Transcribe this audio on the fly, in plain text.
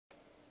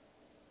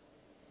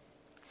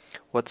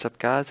What's up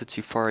guys, it's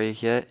Euphoria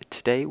here.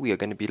 Today we are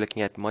going to be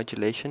looking at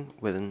modulation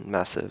within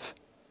Massive.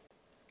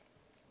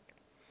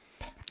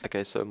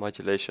 Okay, so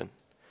modulation.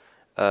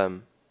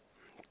 Down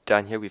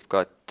here we've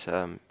got,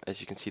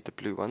 as you can see, the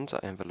blue ones are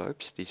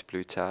envelopes, these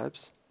blue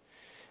tabs.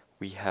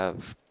 We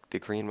have the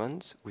green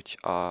ones, which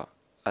are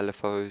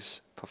LFOs,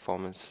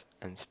 performance,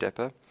 and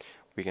stepper.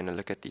 We're going to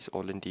look at these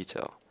all in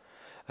detail.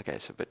 Okay,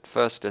 so but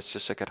first let's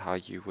just look at how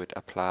you would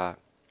apply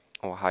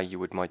or how you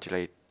would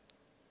modulate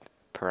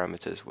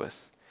parameters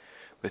with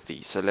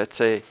these. So let's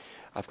say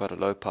I've got a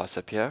low pass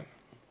up here.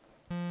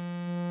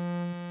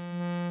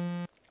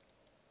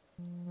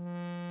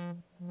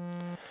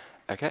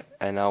 Okay,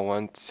 and I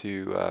want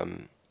to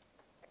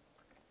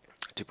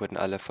put an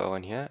LFO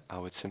on here. I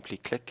would simply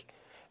click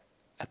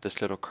at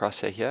this little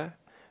crosshair here,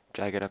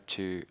 drag it up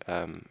to,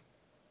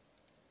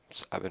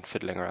 I've been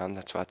fiddling around,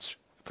 that's why it's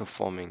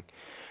performing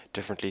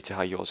differently to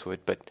how yours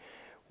would, but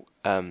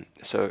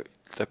so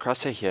the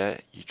crosshair here,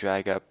 you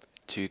drag up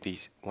to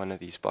one of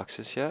these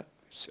boxes here.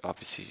 So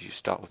obviously you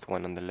start with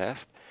one on the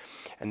left,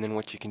 and then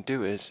what you can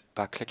do is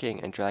by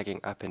clicking and dragging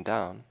up and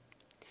down,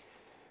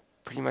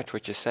 pretty much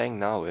what you're saying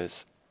now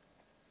is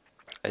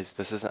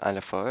this is an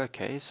LFO,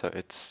 okay, so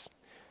it's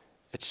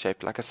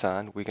shaped like a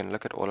sand. We're going to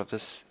look at all of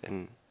this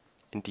in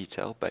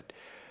detail, but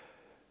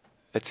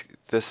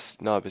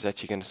this knob is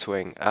actually going to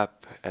swing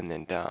up and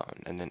then down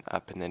and then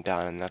up and then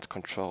down, and that's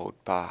controlled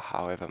by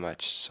however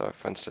much. So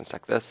for instance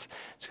like this,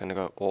 it's going to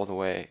go all the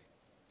way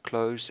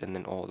closed and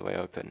then all the way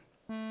open.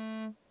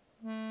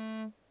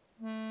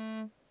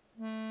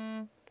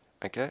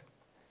 Okay,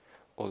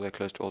 all the way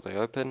closed, all the way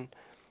open.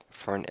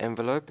 For an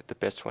envelope, the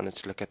best one is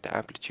to look at the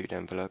amplitude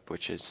envelope,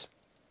 which is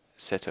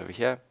set over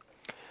here.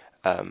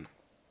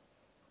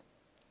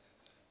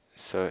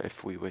 So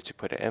if we were to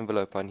put an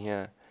envelope on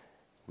here,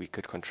 we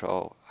could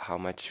control how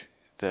much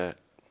the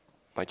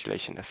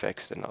modulation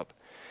affects the knob.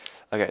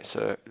 Okay,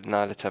 so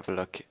now let's have a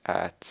look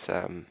at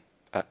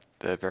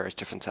the various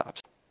different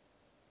types.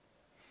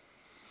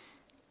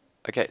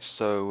 Okay,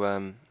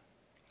 so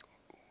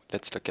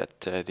let's look at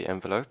the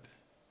envelope.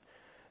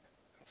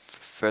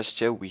 First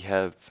here we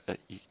have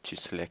to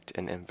select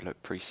an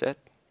envelope preset.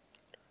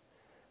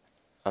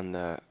 On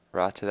the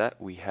right to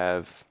that we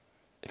have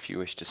if you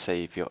wish to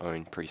save your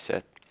own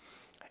preset,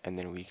 and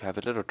then we have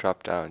a little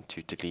drop down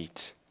to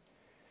delete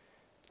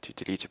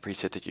a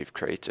preset that you've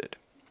created.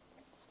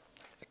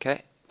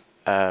 Okay,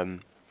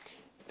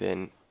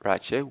 then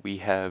right here we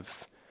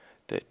have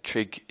the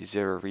trig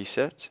 0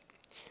 reset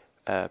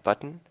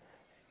button.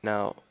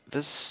 Now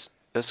this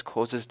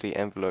causes the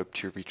envelope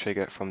to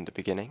retrigger from the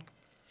beginning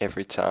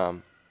every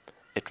time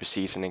it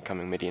receives an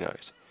incoming MIDI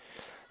note.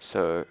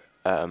 So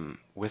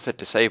with it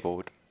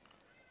disabled,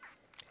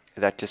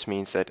 that just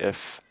means that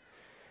if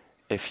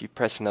you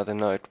press another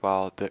note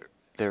while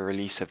the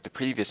release of the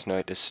previous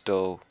note is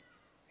still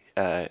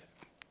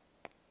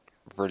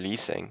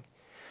releasing,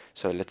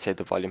 so let's say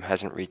the volume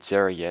hasn't reached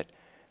 0 yet,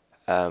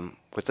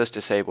 with this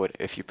disabled,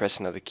 if you press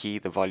another key,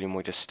 the volume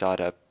will just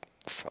start up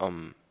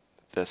from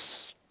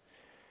this.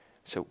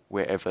 So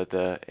wherever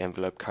the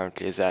envelope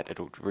currently is at,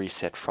 it'll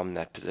reset from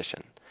that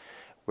position.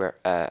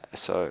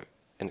 So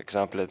an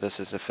example of this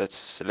is if it's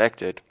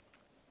selected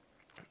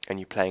and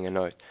you're playing a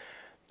note,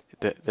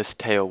 this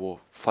tail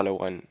will follow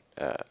one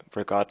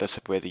regardless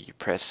of whether you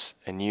press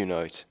a new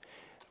note,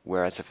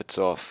 whereas if it's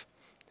off,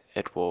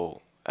 it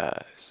will,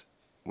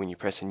 when you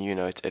press a new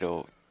note,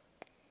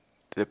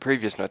 the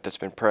previous note that's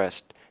been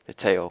pressed, the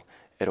tail,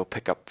 it'll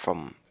pick up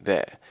from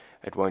there.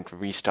 It won't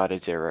restart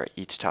at 0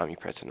 each time you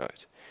press a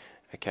note.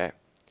 Okay,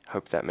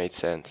 hope that made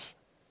sense.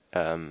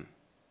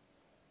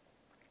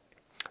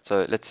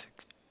 So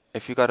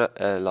if you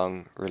got a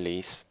long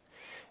release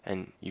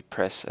and you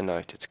press a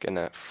note, it's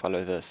gonna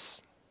follow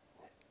this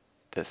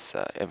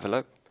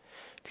envelope.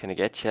 It's gonna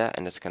get here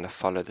and it's gonna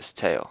follow this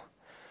tail.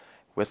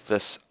 With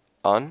this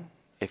on,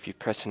 if you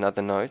press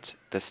another note,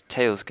 this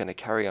tail is gonna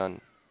carry on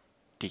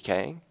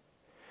decaying,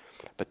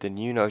 but the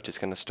new note is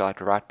gonna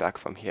start right back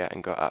from here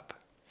and go up.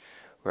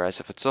 Whereas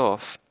if it's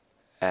off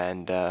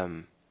and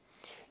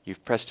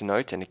you've pressed a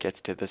note and it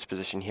gets to this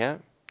position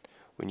here,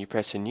 when you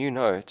press a new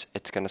note,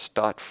 it's going to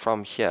start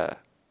from here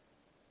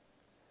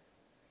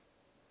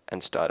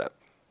and start up.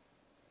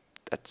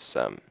 That's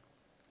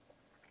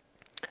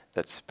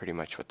pretty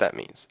much what that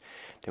means.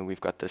 Then we've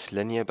got this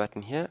linear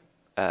button here.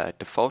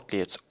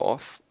 Defaultly it's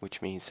off,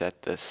 which means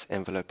that this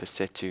envelope is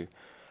set to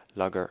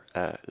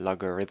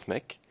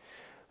logarithmic,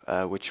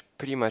 which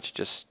pretty much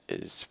just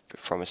is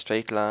from a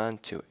straight line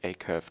to a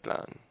curved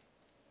line.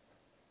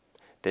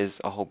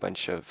 There's a whole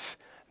bunch of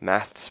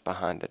maths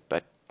behind it,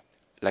 but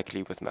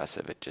luckily with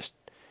Massive it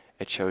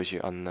shows you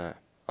on the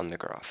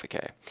graph.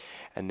 Okay,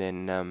 and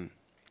then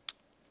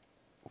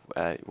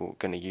we're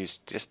going to use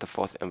just the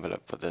fourth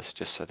envelope for this,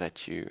 just so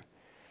that you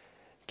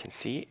can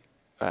see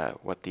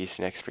what these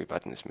next three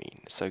buttons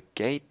mean. So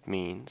gate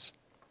means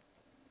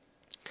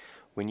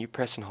when you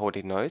press and hold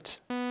a note,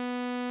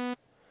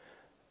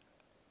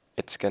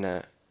 it's going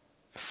to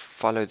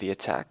follow the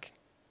attack.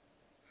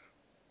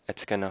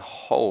 It's going to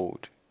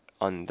hold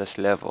on this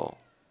level,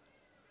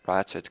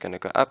 right? So it's going to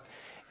go up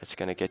it's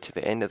going to get to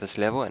the end of this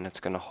level and it's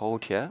going to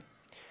hold here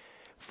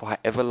for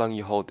however long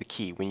you hold the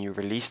key. When you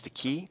release the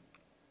key,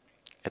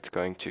 it's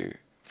going to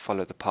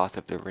follow the path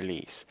of the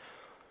release.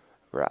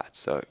 Right,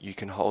 so you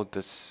can hold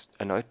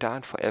a note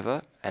down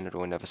forever and it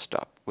will never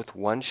stop with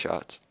one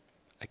shot.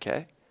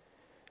 Okay,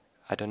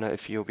 I don't know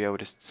if you'll be able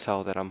to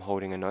tell that I'm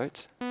holding a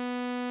note.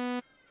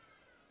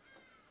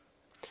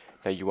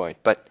 No, you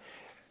won't, but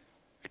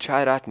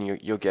try it out and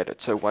you'll get it.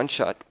 So one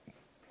shot,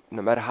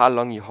 no matter how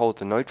long you hold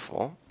the note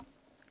for,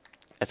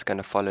 it's going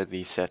to follow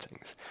these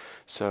settings.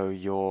 So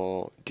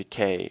your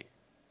decay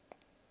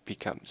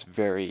becomes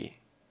very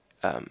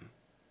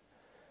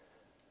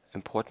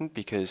important,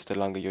 because the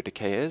longer your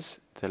decay is,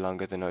 the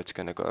longer the note's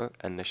going to go,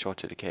 and the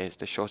shorter decay is,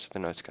 the shorter the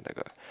note's going to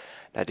go.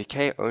 Now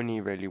decay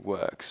only really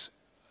works,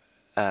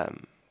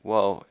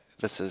 well,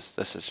 this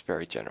is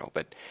very general,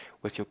 but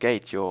with your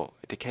gate, your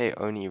decay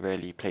only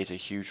really plays a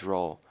huge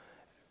role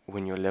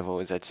when your level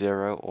is at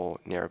 0 or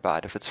near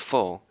about. If it's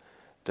full,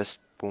 this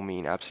will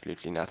mean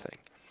absolutely nothing.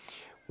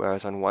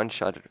 Whereas on one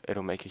shot,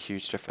 it'll make a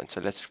huge difference.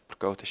 So let's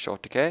go with the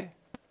short decay.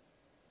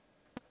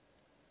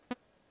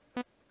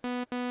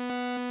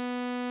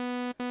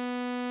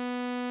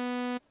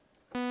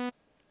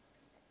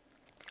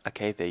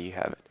 Okay, there you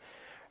have it.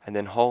 And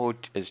then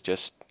hold is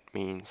just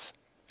means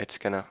it's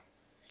gonna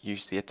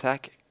use the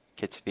attack,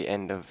 get to the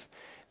end of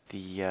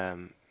the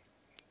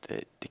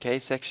decay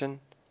section,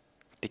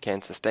 decay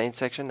and sustain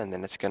section, and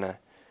then it's gonna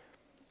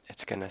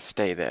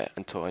stay there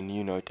until a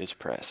new note is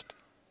pressed.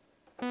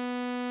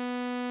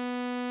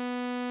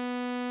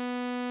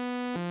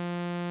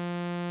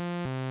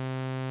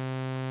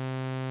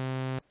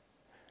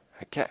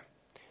 Okay.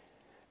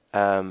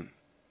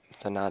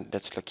 So now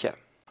let's look here.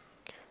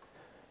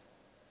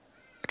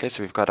 Okay,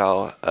 so we've got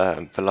our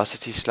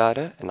velocity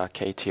slider and our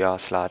KTR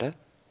slider.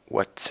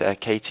 What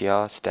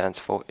KTR stands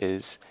for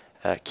is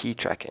key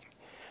tracking.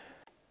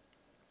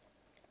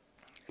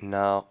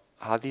 Now,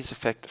 how these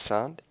affect the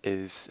sound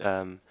is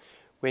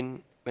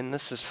when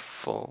this is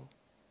full,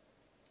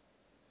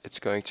 it's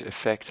going to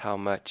affect how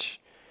much.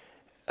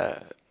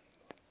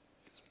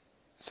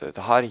 So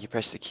the harder you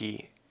press the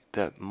key,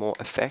 the more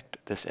effect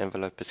this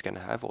envelope is going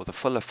to have, or the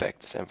full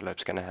effect this envelope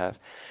is going to have.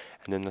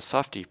 And then the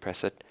softer you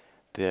press it,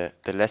 the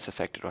less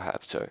effect it will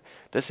have. So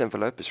this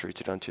envelope is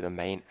routed onto the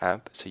main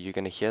amp, so you're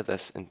going to hear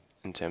this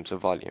in terms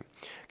of volume.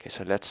 Okay,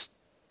 so let's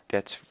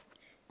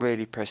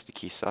really press the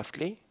key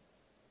softly.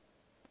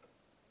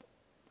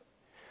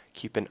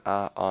 Keep an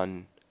eye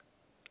on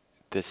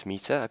this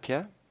meter up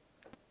here.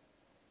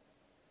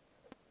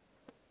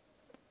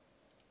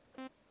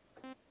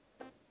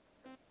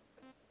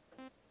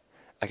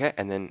 Okay,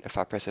 and then if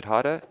I press it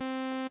harder,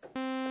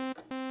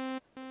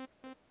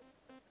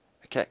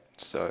 okay,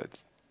 so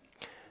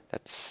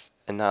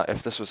and now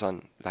if this was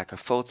on like a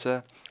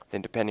filter,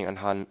 then depending on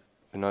how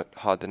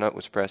hard the note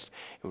was pressed,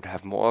 it would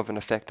have more of an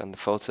effect on the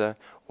filter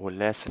or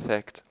less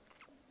effect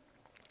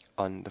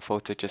on the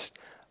filter.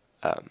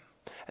 And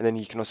then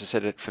you can also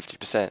set it at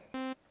 50%.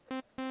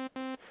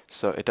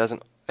 So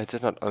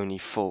it's not only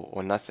full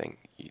or nothing.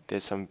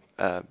 There's some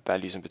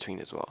values in between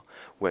as well,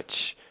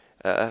 which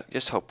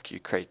just help you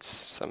create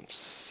some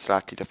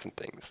slightly different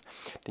things.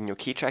 Then your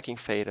key tracking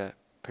fader,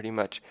 pretty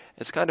much,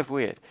 it's kind of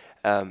weird.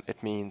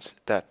 It means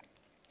that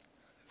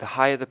the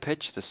higher the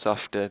pitch, the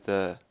softer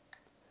the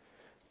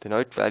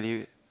note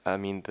value. I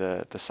mean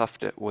the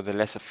softer or the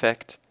less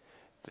effect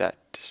that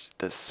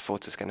this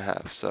filter is going to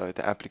have. So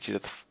the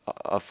amplitude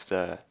of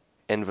the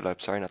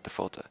envelope, sorry, not the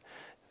filter.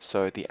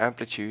 So the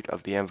amplitude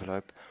of the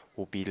envelope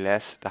will be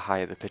less the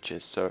higher the pitch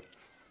is. So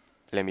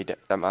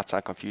that might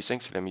sound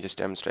confusing, so let me just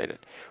demonstrate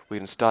it. We're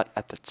going to start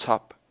at the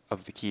top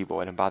of the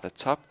keyboard, and by the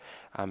top,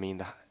 I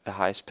mean the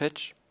highest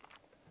pitch.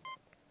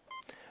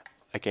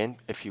 Again,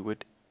 if you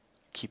would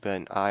keep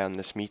an eye on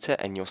this meter,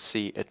 and you'll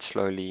see it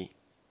slowly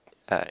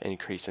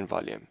increase in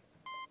volume.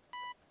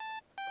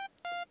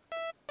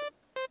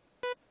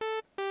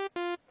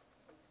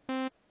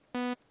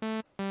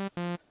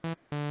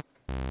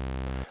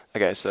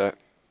 Okay, so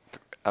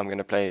I'm going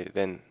to play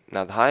then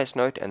now the highest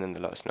note and then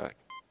the lowest note.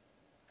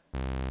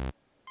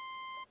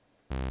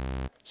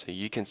 So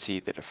you can see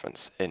the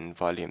difference in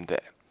volume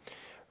there.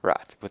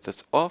 Right, with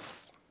this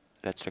off,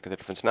 let's look at the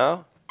difference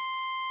now.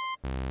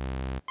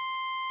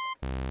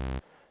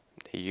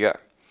 There you go.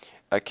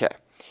 Okay,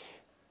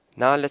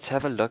 now let's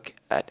have a look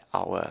at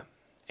our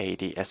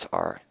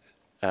ADSR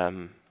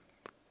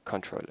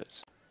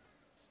controllers.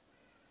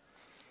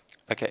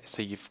 Okay,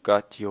 so you've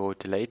got your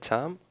delay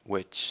time,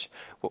 which,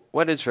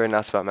 what is very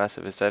nice about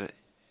Massive is that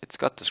it's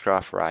got this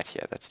graph right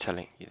here that's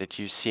telling you that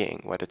you're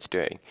seeing what it's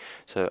doing.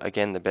 So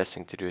again, the best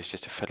thing to do is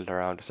just to fiddle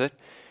around with it.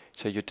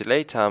 So your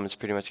delay time is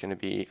pretty much going to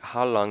be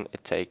how long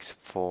it takes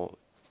for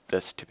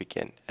this to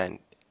begin, and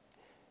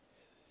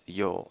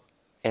your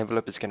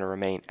envelope is going to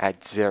remain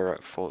at 0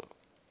 for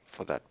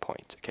that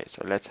point. Okay,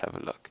 so let's have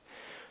a look.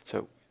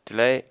 So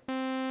delay.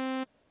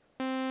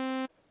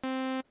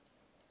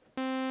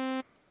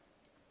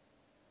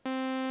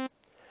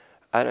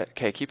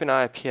 Okay, keep an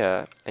eye up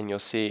here, and you'll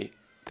see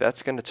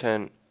that's going to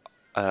turn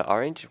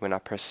orange when I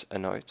press a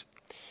note.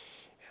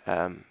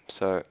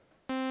 So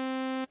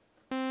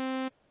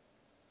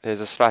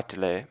there's a slight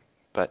delay,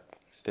 but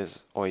there's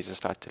always a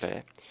slight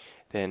delay.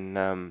 Then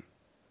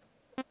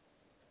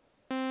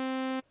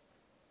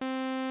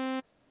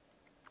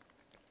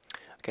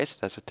okay, so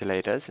that's what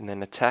delay does. And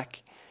then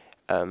attack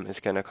is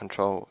going to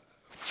control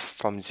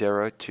from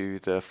 0 to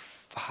the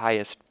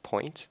highest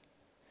point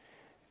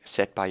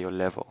set by your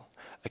level.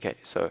 Okay,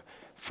 so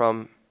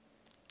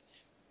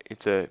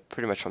it's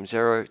pretty much from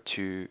 0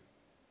 to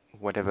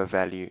whatever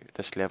value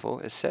this level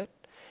is set.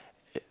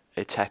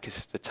 Attack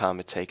is the time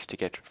it takes to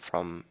get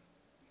from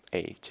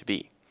A to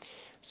B.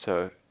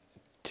 So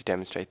to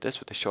demonstrate this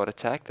with a short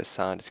attack, the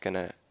sound is going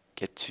to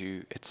get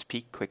to its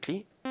peak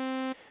quickly.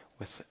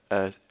 With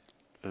a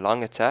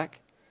long attack,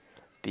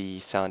 the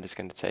sound is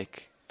going to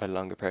take a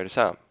longer period of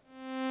time.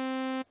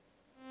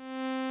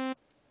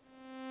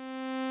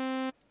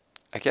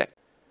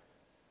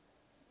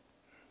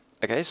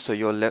 Okay, so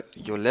your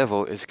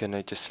level is going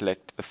to just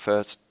select the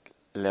first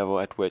level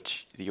at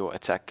which your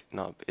attack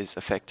knob is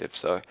effective.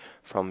 So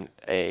from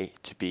A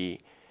to B,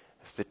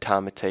 the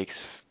time it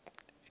takes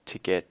to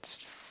get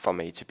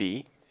from A to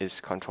B is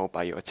controlled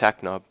by your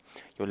attack knob.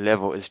 Your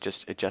level is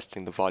just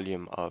adjusting the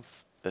volume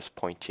of this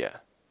point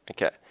here.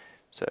 Okay,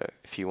 so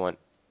if you want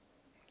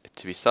it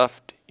to be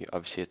soft,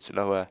 obviously it's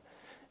lower,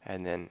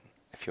 and then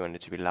if you want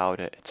it to be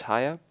louder, it's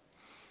higher.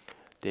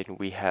 Then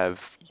we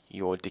have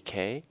your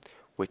decay,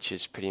 which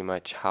is pretty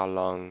much how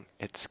long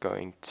it's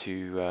going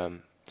to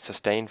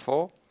sustain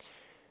for.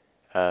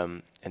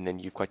 And then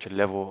you've got your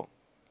level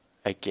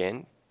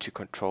again to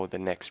control the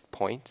next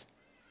point.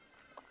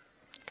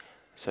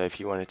 So if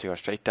you wanted to go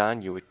straight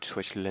down, you would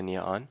switch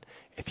linear on.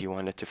 If you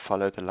wanted to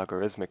follow the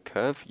logarithmic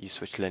curve, you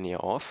switch linear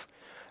off,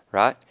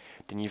 right?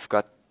 Then you've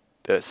got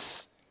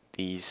these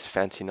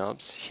fancy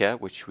knobs here,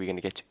 which we're going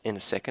to get to in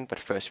a second, but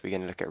first we're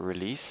going to look at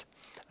release.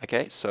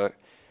 Okay, so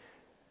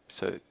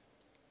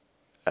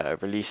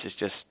release is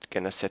just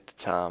going to set the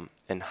time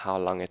and how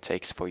long it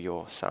takes for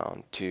your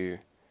sound to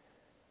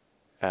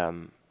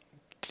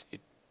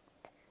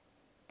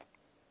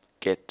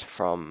get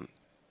from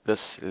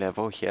this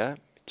level here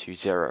to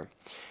 0.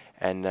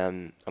 And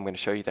I'm going to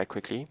show you that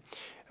quickly.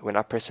 When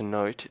I press a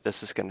note,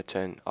 this is going to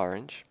turn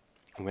orange.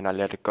 And when I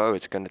let it go,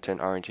 it's going to turn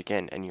orange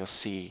again. And you'll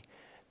see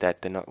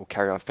that the note will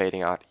carry on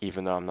fading out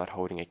even though I'm not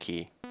holding a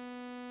key.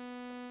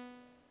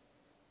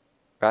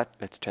 Right,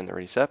 let's turn the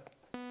release up.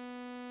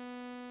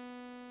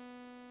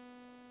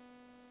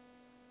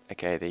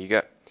 Okay, there you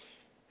go.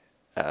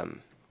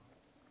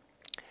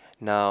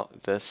 Now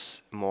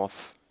this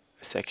morph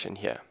section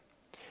here.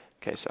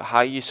 Okay, so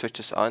how you switch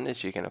this on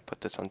is you're going to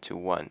put this onto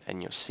 1,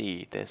 and you'll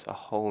see there's a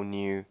whole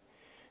new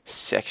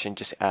section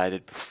just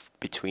added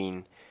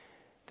between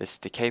this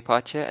decay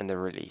part here and the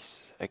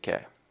release.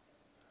 Okay,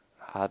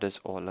 how does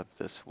all of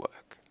this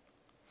work?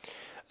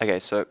 Okay,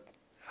 so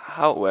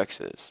how it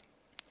works is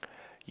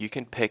you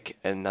can pick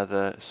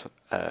another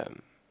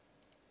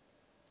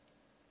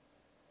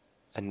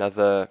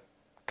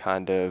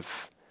kind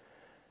of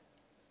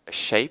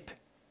shape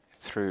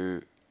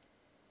through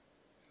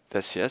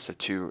this here. So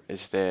 2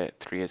 is there,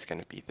 3 is going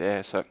to be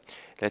there. So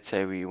let's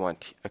say we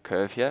want a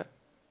curve here,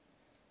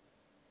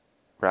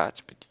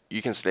 right? But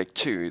you can select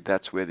 2.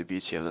 That's where the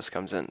beauty of this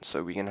comes in.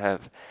 So we can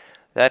have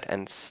that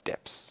and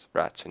steps,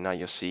 right? So now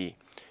you'll see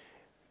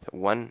that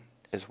one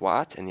is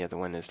white and the other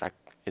one is like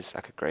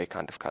a gray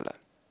kind of color.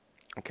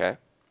 Okay.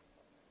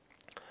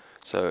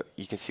 So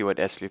you can see what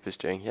S loop is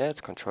doing here.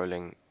 It's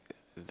controlling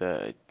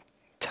the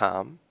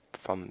time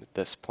from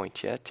this point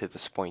here to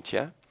this point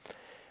here.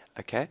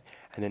 Okay,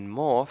 and then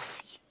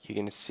morph, you're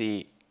going to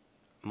see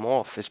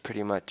morph is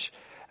pretty much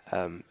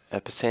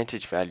a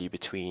percentage value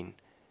between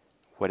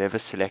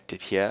whatever's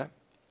selected here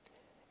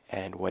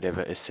and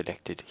whatever is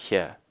selected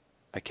here.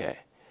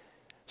 Okay,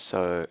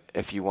 so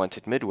if you want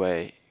it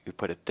midway, you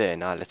put it there.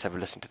 Now let's have a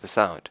listen to the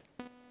sound.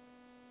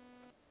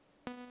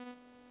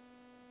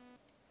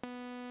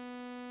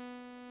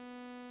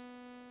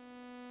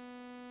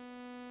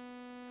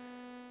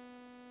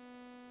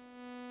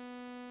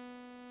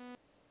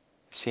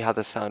 See how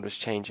the sound was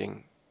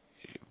changing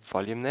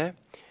volume there?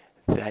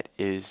 That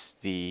is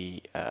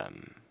the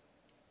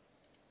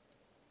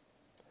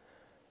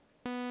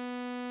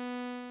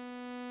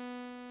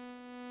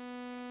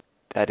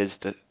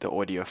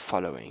audio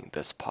following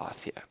this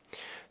path here.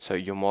 So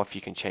your morph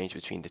you can change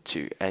between the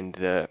two, and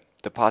the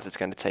path it's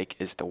going to take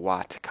is the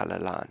white color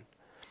line.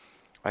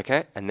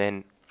 Okay, and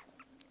then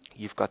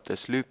you've got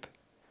this loop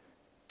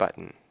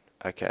button.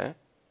 Okay,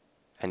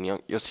 and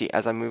you'll see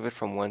as I move it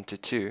from 1 to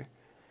 2,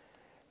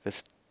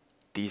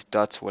 these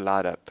dots will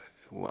light up.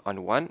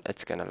 On 1,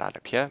 it's going to light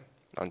up here.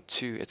 On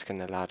 2, it's going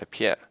to light up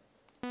here.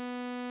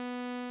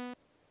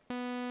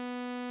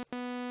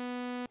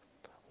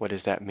 What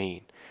does that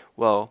mean?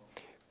 Well,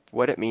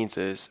 what it means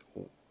is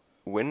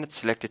when it's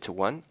selected to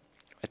 1,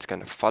 it's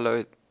going to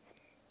follow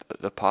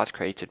the path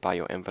created by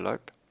your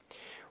envelope.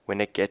 When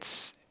it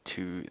gets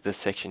to this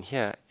section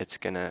here, it's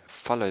going to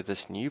follow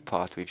this new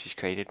path we've just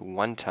created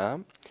one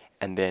time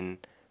and then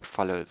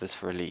follow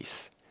this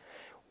release.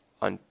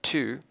 On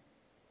 2,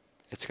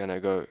 it's going to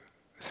go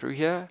through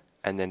here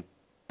and then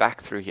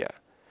back through here.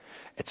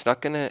 It's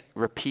not going to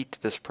repeat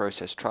this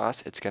process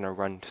twice. It's going to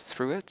run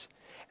through it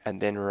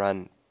and then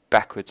run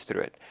backwards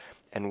through it.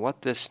 And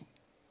what this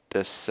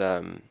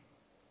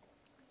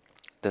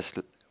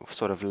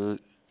sort of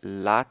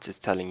light is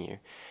telling you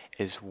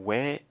is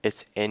where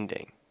it's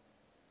ending,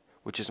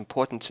 which is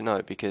important to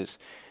know, because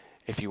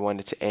if you want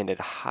it to end at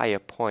a higher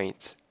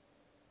point,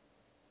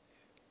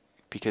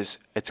 because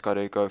it's got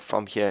to go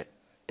from here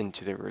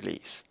into the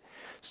release.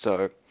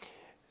 So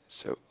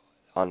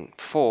on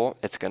 4,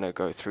 it's going to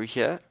go through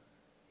here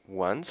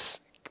once.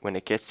 When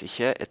it gets to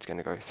here, it's going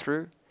to go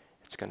through,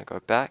 it's going to go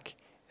back,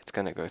 it's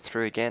going to go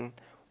through again,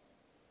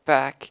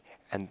 back,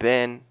 and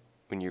then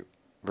when you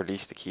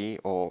release the key,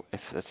 or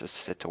if it's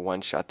set to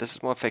 1 shot, this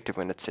is more effective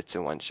when it's set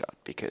to 1 shot,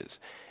 because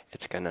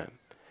it's going to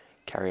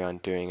carry on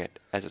doing it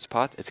as its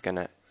part. It's going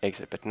to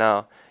exit. But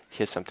now,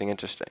 here's something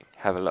interesting.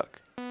 Have a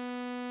look.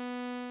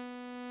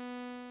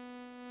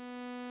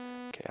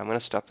 Okay, I'm going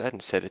to stop that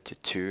and set it to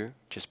 2,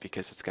 just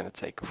because it's going to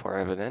take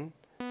forever then.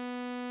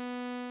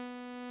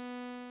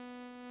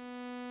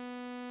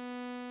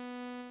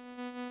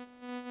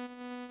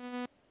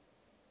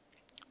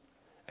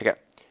 Okay,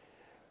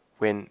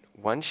 when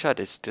 1 shot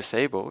is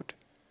disabled,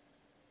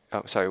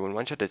 when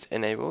 1 shot is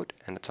enabled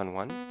and it's on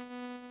 1,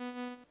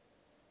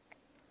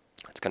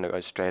 it's going to go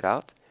straight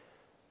out.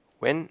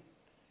 When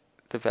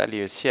the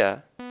value is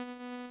here,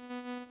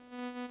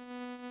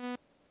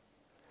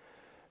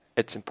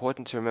 it's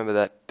important to remember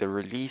that the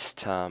release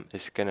time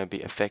is going to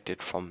be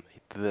affected from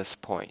this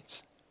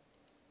point.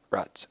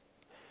 Right.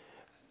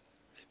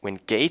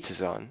 When gate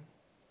is on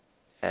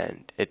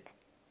and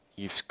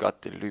you've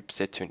got the loop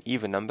set to an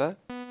even number,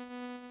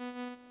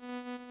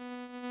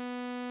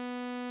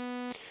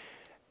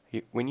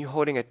 when you're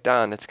holding it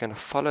down, it's going to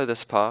follow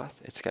this path,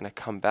 it's going to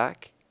come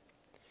back,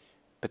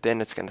 but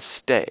then it's going to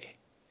stay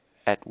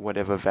at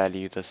whatever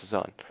value this is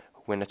on.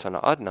 When it's on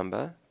an odd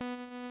number,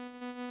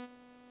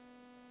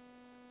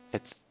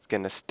 it's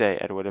going to stay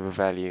at whatever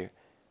value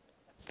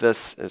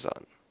this is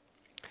on.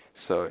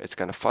 So it's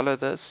going to follow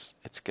this,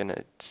 it's going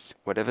to,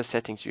 whatever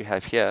settings you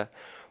have here,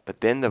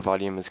 but then the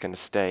volume is going to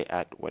stay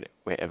at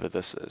wherever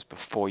this is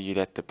before you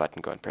let the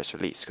button go and press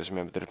release, because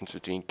remember the difference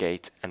between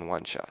gate and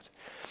 1 shot.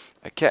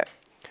 Okay,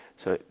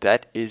 so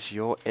that is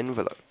your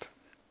envelope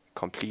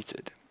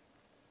completed.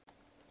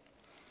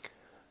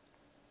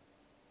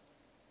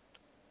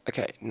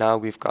 Okay, now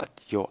we've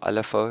got your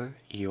LFO,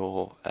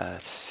 your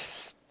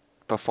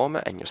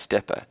performer, and your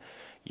stepper.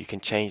 You can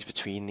change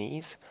between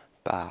these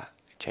by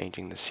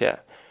changing this here.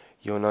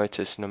 You'll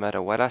notice no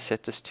matter what I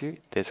set this to,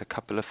 there's a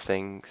couple of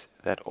things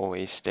that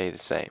always stay the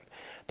same.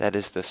 That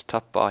is, this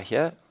top bar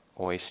here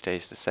always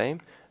stays the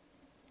same.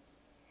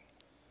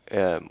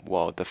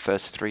 Well, the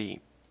first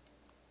 3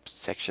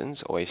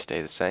 sections always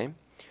stay the same,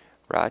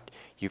 right?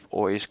 You've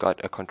always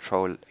got a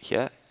control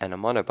here and a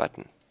mono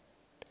button.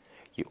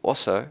 You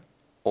also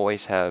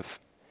always have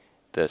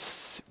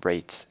this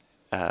rate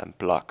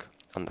block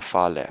on the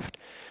far left.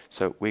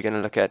 So we're going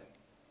to look at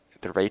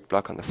the rate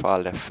block on the far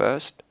left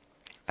first,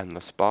 and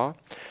this bar,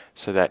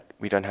 so that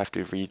we don't have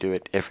to redo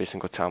it every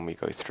single time we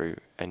go through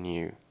a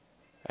new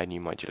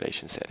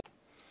modulation setting.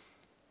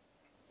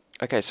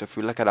 Okay, so if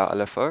we look at our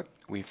LFO,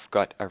 we've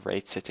got a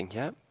rate setting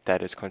here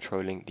that is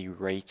controlling the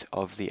rate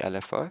of the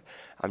LFO.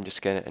 I'm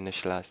just going to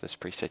initialize this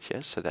preset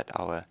here so that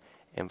our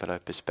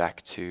envelope is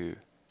back to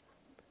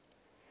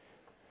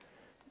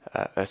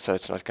so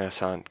it's not going to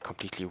sound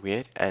completely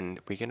weird, and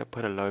we're going to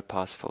put a low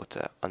pass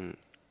filter on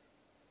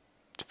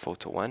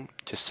filter 1,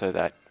 just so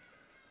that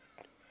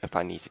if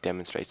I need to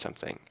demonstrate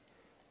something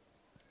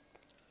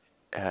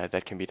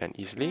that can be done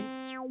easily.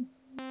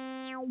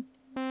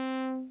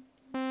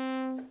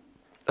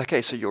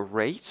 Okay, so your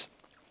rate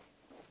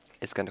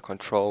is going to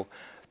control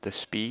the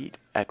speed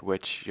at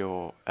which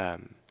your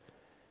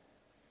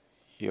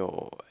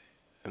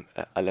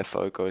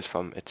LFO goes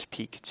from its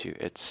peak to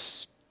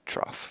its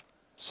trough.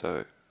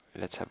 So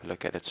let's have a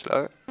look at it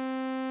slow.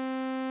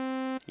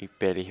 You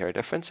barely hear a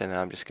difference, and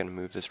I'm just going to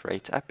move this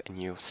rate up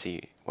and you'll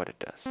see what it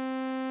does.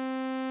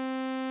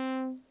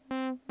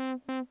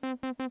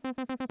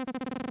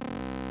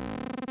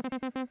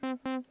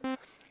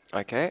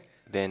 Okay,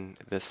 then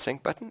the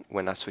sync button,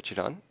 when I switch it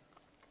on,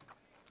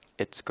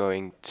 it's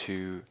going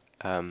to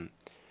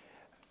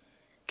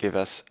give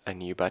us a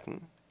new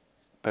button,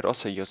 but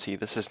also you'll see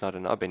this is not a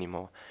knob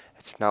anymore,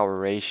 it's now a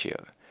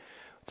ratio.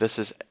 This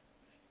is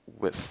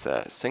with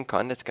sync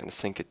on, it's going to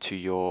sync it to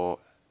your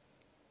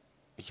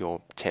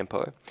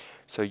tempo,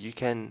 so you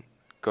can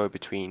go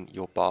between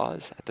your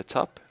bars at the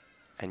top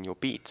and your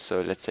beats. So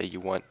let's say you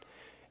want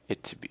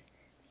it to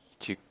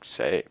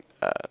say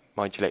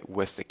modulate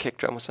with the kick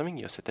drum or something,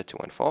 you'll set that to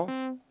 1/4,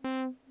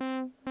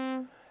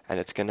 and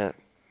it's gonna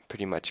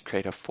pretty much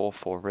create a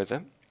 4/4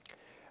 rhythm.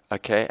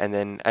 Okay, and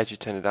then as you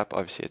turn it up,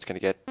 obviously it's gonna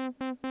get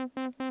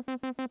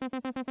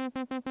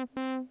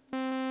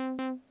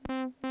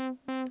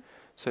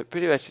so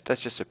pretty much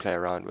that's just to play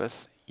around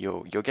with.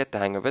 You'll get the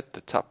hang of it.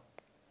 The top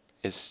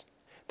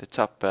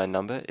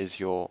number is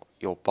your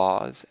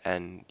bars,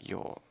 and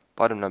your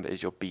bottom number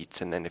is your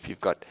beats. And then if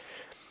you've got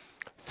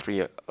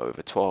 3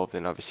 over 12,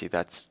 then obviously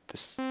that's the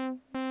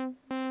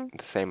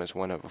same as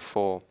 1 over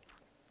 4.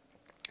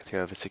 3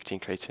 over 16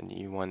 creates a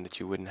new one that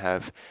you wouldn't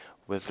have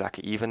with like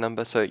an even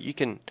number. So you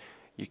can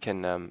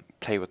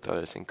play with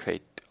those and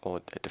create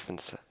all the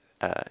different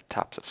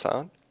types of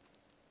sound.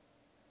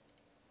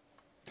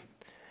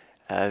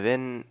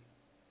 Then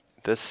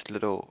this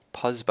little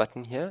pause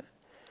button here,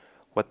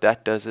 what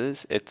that does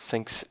is it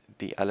syncs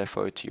the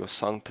LFO to your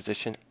song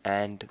position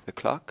and the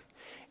clock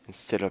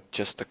instead of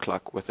just the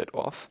clock with it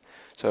off.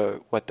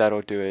 So what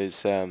that'll do is,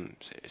 so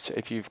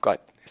if you've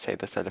got, say,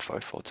 this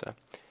LFO filter,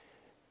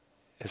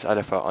 there's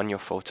LFO on your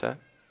filter,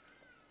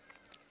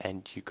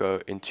 and you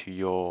go into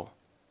your,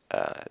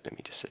 let me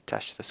just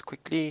attach this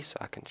quickly so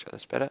I can show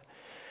this better,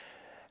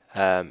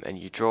 and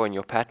you draw in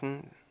your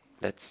pattern.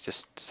 Let's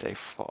just say,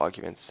 for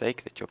argument's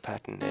sake, that your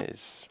pattern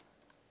is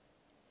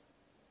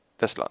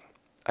this long.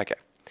 Okay,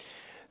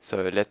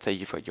 so let's say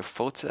you've got your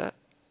filter,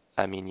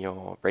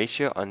 your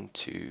ratio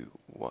onto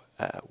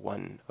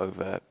 1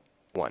 over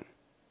 1.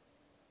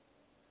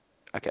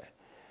 Okay,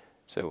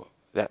 so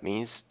that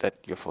means that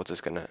your filter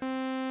is gonna.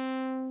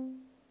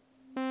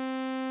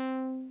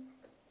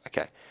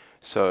 Okay,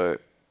 so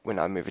when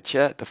I move it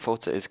here, the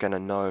filter is gonna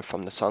know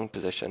from the song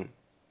position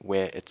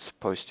where it's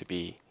supposed to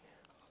be,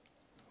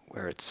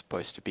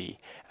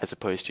 as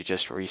opposed to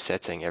just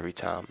resetting every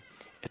time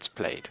it's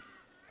played.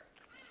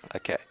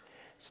 Okay,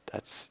 so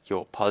that's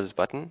your pause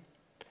button,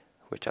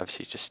 which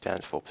obviously just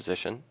stands for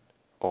position,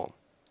 or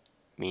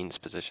means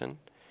position.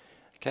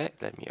 Okay,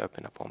 let me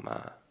open up all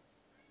my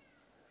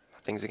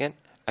things again.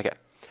 Okay,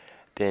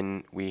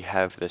 then we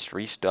have this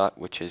restart,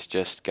 which is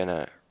just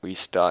gonna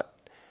restart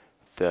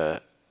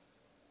the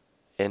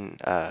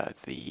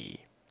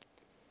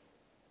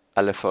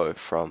LFO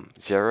from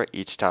 0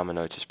 each time a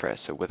note is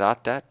pressed. So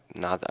without that,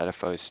 now the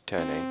LFO is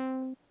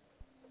turning.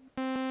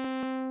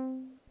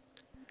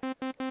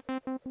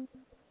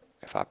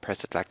 If I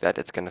press it like that,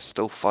 it's going to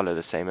still follow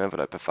the same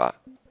envelope. If I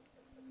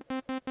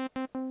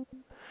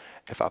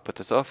put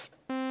this off,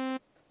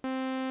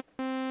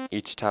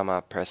 each time I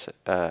press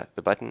the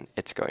button,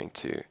 it's going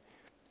to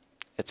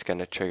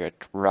trigger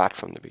it right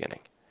from the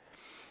beginning.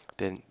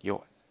 Then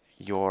your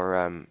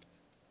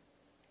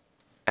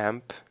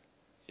amp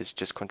is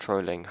just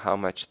controlling how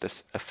much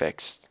this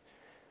affects.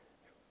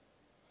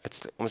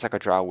 It's almost like a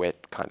dry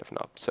wet kind of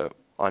knob. So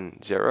on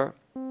 0,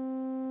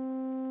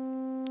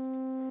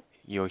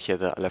 you'll hear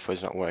the LFO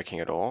is not working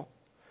at all.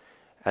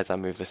 As I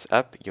move this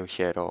up, you'll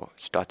hear it all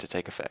start to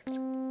take effect.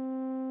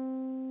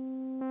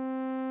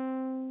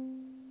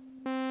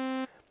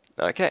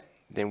 Okay,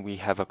 then we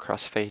have a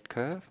crossfade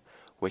curve,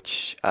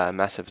 which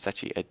Massive is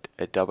actually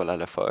a double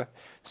LFO,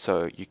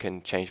 so you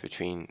can change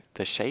between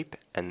the shape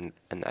and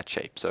that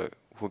shape. So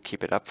we'll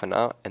keep it up for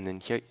now, and then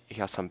here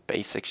are some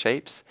basic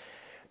shapes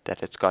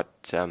that it's got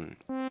on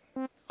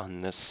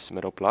this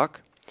middle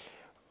block.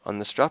 On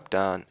this drop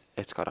down,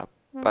 it's got a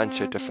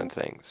bunch of different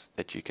things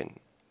that you can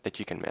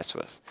mess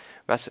with.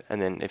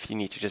 And then if you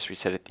need to just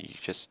reset it, you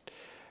just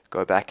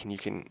go back and you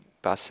can,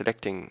 by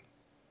selecting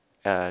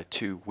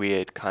 2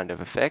 weird kind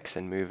of effects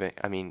and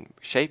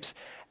shapes,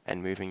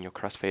 and moving your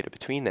crossfader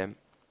between them,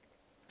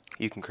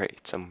 you can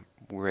create some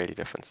really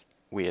different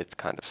weird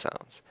kind of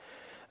sounds.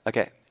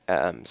 Okay,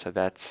 so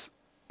that's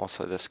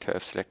also this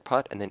curve select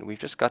part, and then we've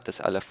just got this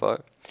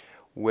LFO,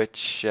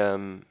 which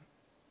is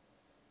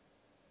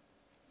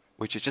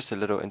just a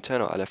little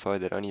internal LFO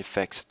that only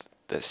affects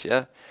this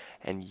here,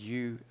 and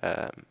you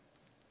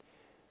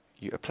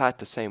apply it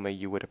the same way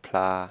you would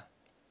apply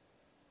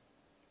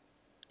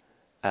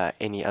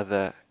any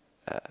other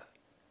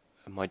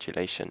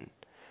modulation.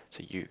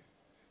 So you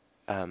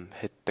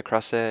hit the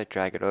crosshair,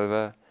 drag it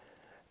over,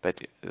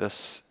 but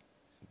this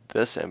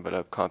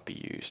envelope can't be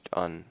used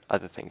on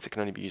other things. It can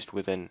only be used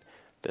within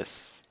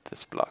this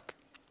block.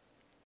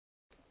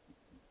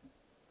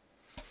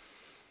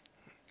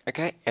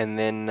 Okay, and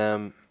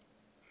then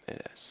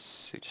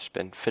so just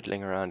been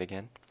fiddling around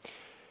again.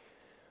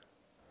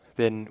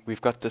 Then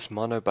we've got this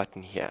mono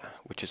button here,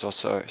 which is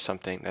also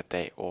something that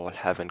they all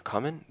have in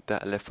common. The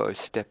LFO,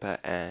 stepper,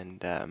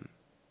 and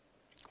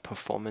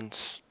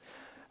performance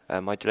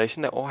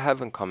modulation, they all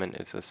have in common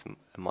is this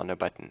mono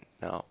button.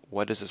 Now,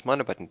 what does this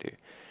mono button do?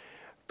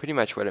 Pretty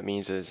much what it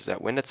means is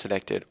that when it's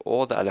selected,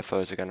 all the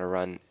LFOs are going to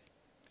run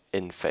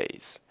in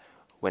phase.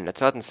 When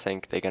it's out in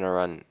sync, they're going to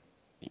run,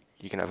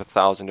 you can have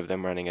 1,000 of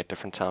them running at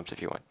different times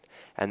if you want.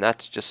 And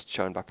that's just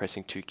shown by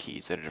pressing 2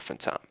 keys at a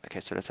different time. Okay,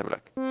 so let's have a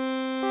look.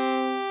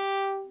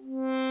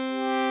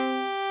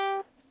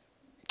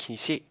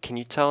 Can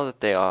you tell that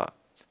there are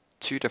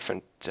 2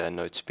 different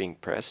notes being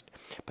pressed,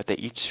 but they're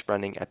each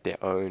running at they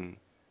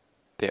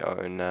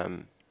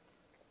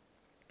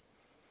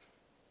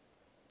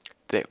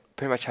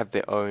pretty much have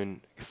their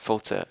own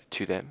filter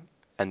to them,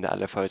 and the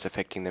LFO is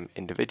affecting them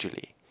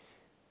individually.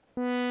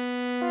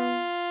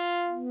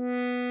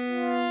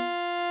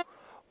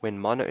 When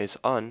mono is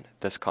on,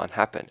 this can't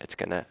happen. It's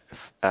gonna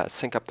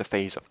sync up the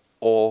phase of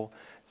all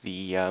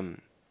the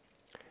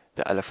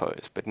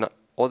LFOs, but not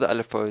all the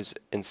LFOs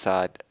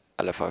inside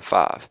LFO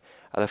 5.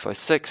 LFO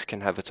 6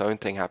 can have its own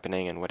thing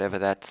happening, and whatever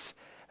that's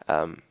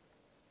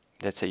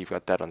let's say you've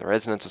got that on the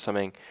resonance or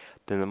something,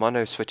 then the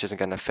mono switch isn't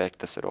going to affect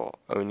this at all,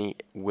 only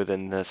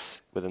within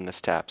this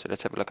tab. So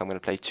let's have a look. I'm going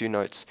to play 2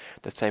 notes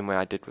the same way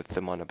I did with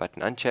the mono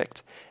button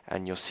unchecked,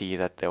 and you'll see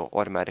that they'll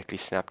automatically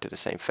snap to the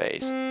same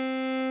phase.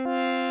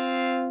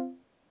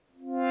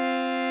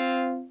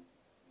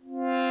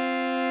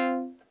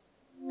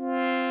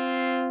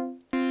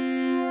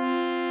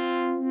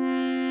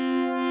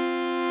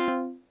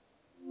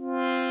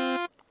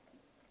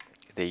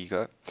 There you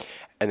go.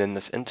 And then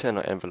this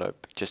internal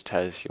envelope just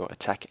has your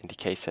attack and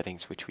decay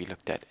settings, which we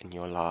looked at in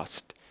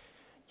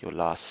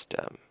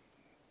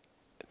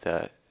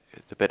the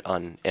bit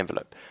on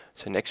envelope.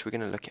 So next we're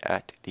going to look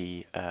at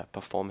the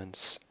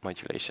performance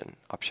modulation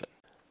option.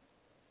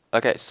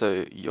 Okay,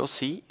 so you'll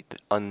see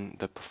on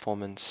the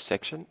performance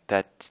section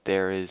that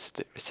there is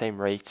the same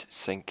rate,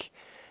 sync,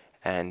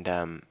 and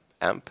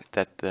amp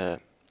that the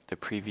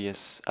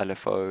previous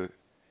LFO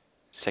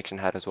section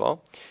had as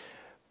well.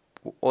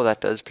 All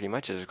that does pretty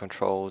much is it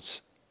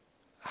controls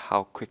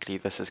how quickly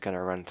this is going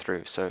to run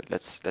through. So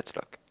let's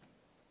look.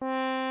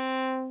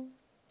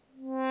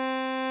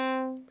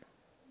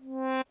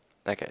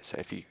 Okay, so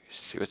if you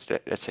see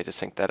let's say to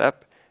sync that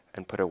up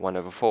and put a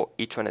 1/4,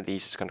 each one of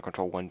these is going to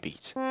control 1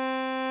 beat.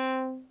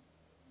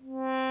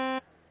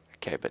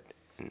 Okay, but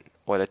in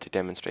order to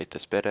demonstrate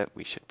this better,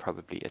 we should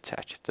probably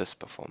attach this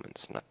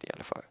performance, not the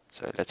LFO.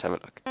 So let's have a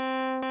look.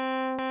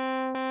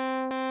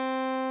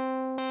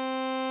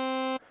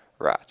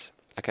 Right,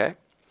 okay.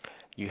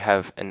 You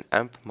have an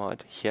amp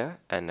mod here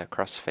and a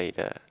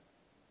crossfader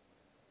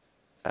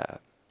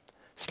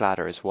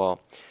slider as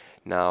well.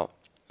 Now,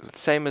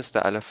 same as the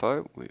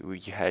LFO,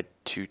 you had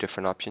 2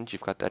 different options.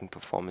 You've got that in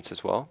performance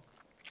as well.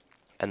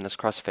 And this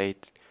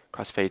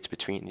crossfades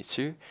between the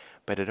 2,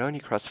 but it only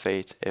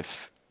crossfades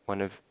if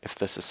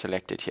this is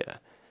selected here.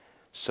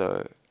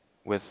 So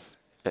let's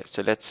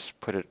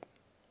put it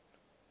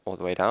all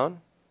the way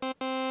down.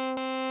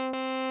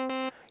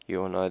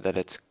 You'll know that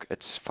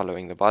it's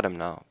following the bottom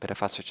now. But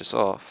if I switch this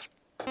off,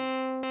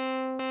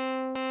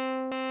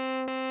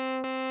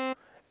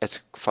 it's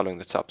following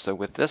the top. So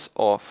with this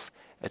off,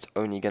 it's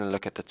only going to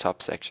look at the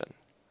top section,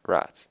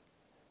 right?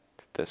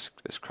 This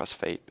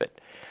crossfade bit,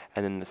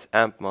 and then this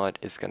amp mod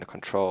is going to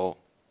control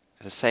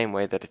the same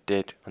way that it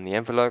did on the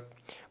envelope,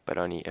 but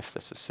only if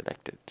this is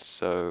selected.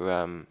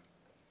 So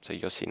so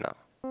you'll see now.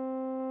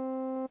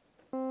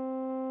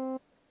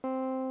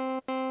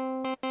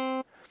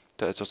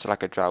 So it's also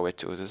like a dry wet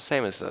tool. It's the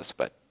same as this,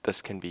 but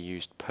this can be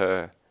used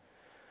per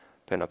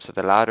knob. So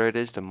the louder it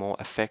is, the more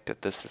effect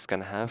that this is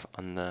going to have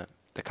on the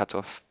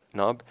cutoff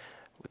knob.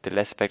 With the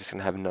less effect, it's going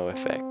to have no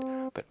effect,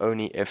 but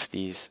only if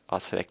these are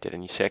selected,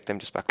 and you select them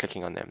just by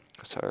clicking on them.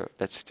 So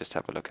let's just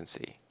have a look and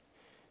see.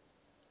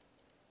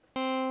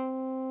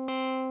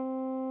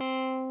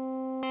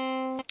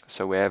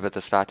 So wherever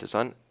the slide is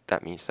on,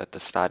 that means that the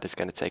slide is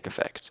going to take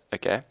effect.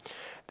 Okay,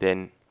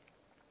 then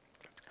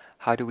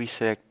how do we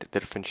select the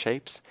different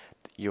shapes?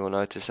 You will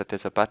notice that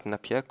there's a button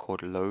up here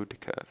called load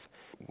curve.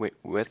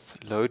 With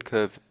load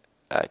curve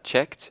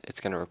checked,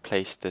 it's going to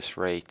replace this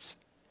rate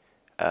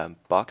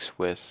box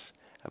with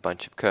a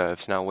bunch of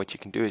curves. Now what you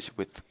can do is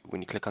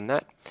when you click on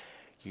that,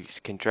 you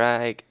can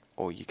drag,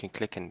 or you can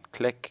click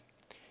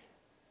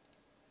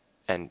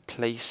and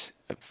place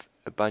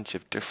a bunch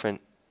of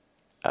different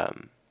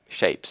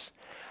shapes.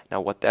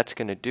 Now what that's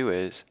going to do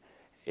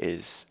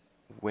is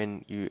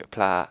when you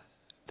apply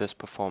this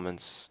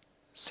performance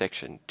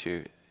section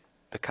to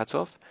the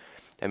cutoff,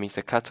 that means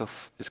the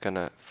cutoff is going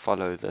to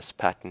follow this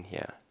pattern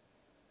here,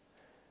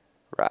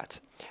 right?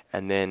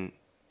 And then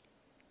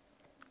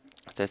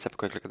let's have a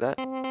quick look at that.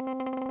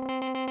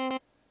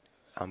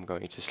 I'm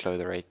going to slow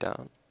the rate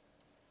down.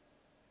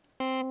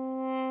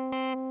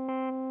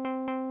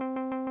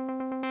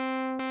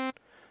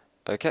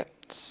 Okay,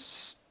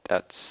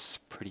 that's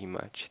pretty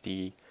much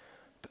the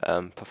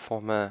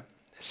performer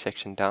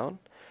section down.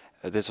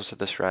 There's also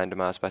this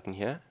randomize button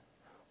here,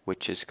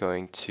 which is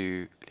going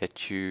to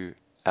let you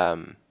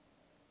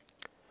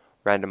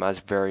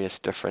randomize various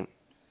different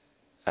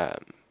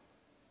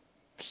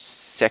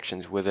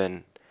sections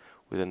within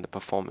the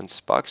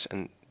performance box,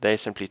 and they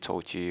simply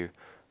told you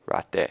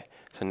right there.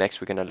 So next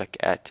we're going to look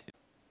at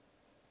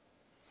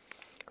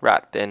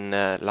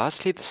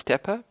lastly the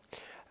stepper.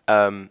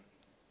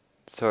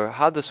 So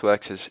how this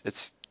works is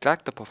it's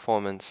like the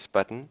performance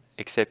button,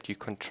 except you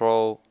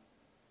control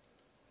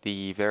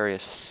the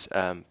various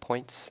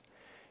points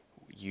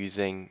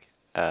using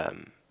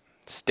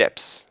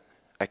steps.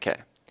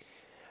 Okay,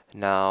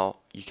 now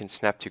you can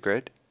snap to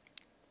grid.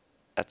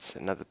 That's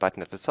another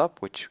button at the top,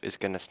 which is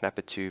going to snap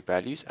it to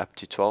values up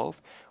to 12,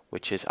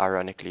 which is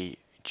ironically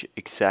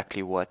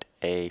exactly what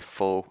a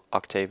full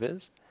octave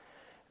is.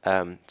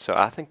 So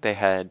I think they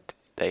had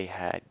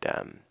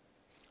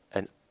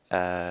an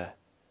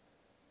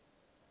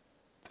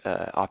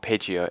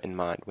arpeggio in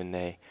mind when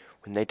they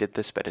did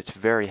this, but it's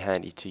very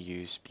handy to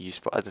be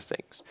used for other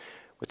things.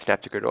 With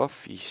snap to grid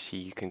off, you see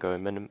you can go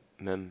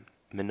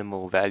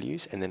minimal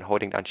values, and then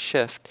holding down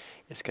shift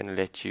is going to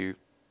let you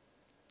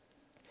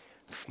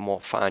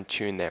more fine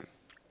tune them.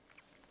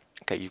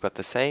 Okay, you've got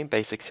the same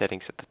basic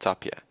settings at the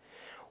top here.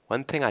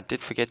 One thing I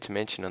did forget to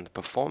mention on the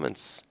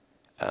performance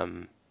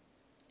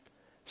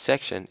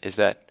section is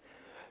that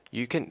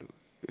you can,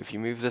 if you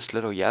move this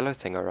little yellow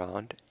thing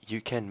around,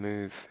 you can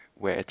move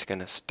where it's going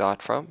to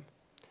start from.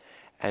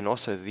 And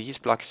also these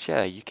blocks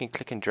here, you can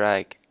click and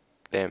drag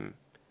them,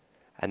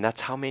 and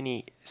that's how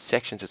many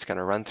sections it's going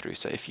to run through.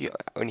 So if you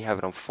only have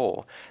it on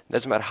 4, it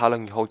doesn't matter how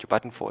long you hold your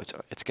button for,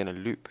 it's going to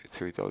loop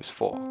through those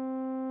 4.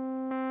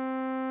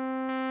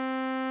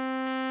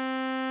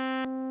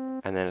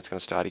 And then it's going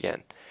to start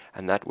again.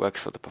 And that works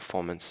for the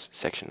performance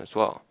section as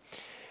well.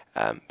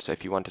 So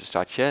if you want to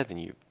start here, then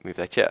you move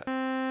that here.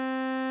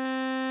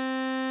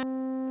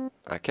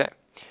 Okay.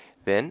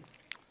 Then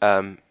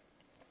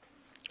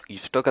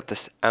you've still got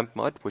this amp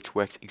mod, which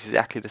works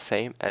exactly the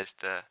same as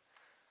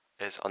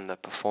on the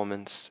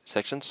performance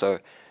section. So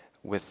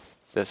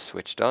with this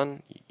switched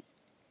on,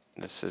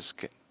 this is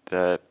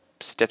the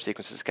step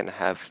sequence is going to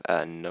have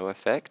no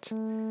effect.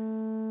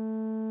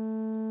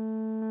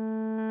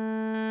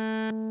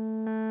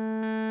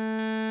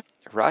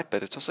 Right,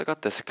 but it's also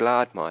got this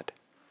glide mod,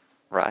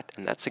 right?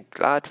 And that's a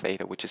glide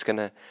fader, which is going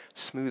to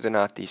smoothen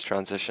out these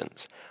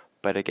transitions.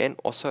 But again,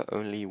 also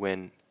only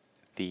when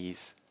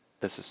this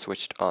is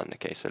switched on.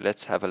 Okay, so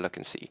let's have a look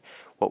and see.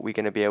 What we're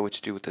going to be able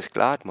to do with this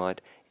glide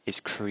mod is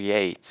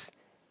create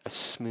a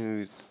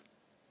smooth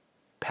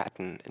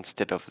pattern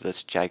instead of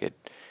this jagged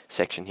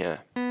section here.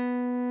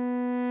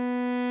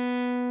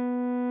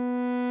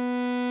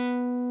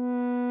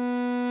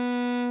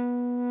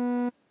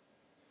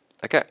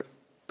 Okay,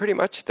 pretty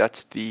much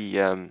that's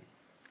the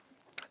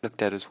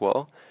looked at as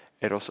well.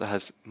 It also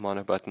has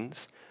mono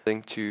buttons.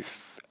 Thing to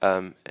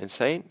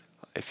insane,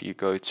 if you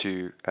go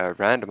to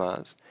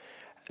randomize,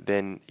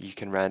 then you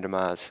can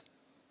randomize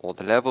all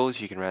the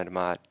levels, you can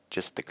randomize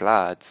just the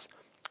glides,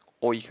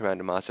 or you can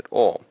randomize it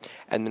all.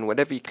 And then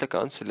whatever you click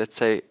on, so let's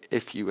say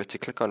if you were to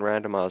click on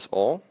randomize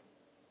all,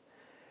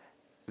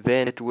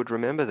 then it would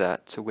remember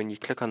that. So when you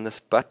click on this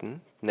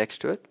button next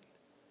to it,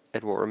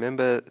 it will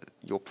remember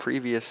your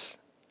previous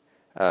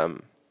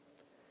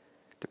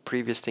the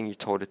previous thing you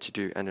told it to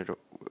do, and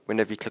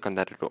whenever you click on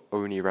that, it will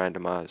only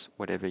randomize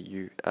whatever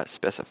you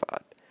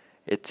specified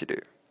it to do.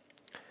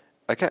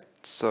 Okay,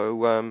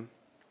 so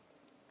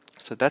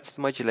so that's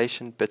the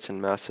modulation bits in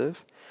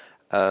Massive.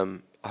 I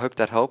hope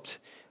that helped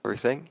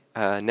everything.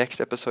 Next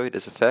episode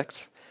is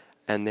effects,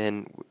 and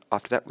then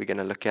after that we're going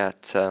to look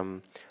at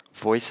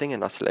voicing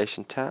and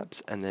oscillation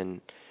tabs, and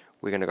then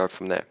we're going to go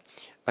from there.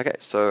 Okay,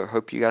 so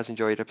hope you guys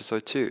enjoyed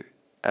episode 2.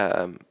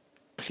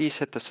 Please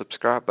hit the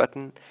subscribe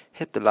button,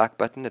 hit the like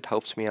button, it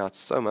helps me out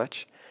so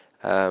much.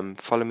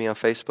 Follow me on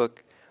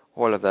Facebook,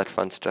 all of that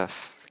fun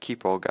stuff.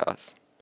 Keep all, guys.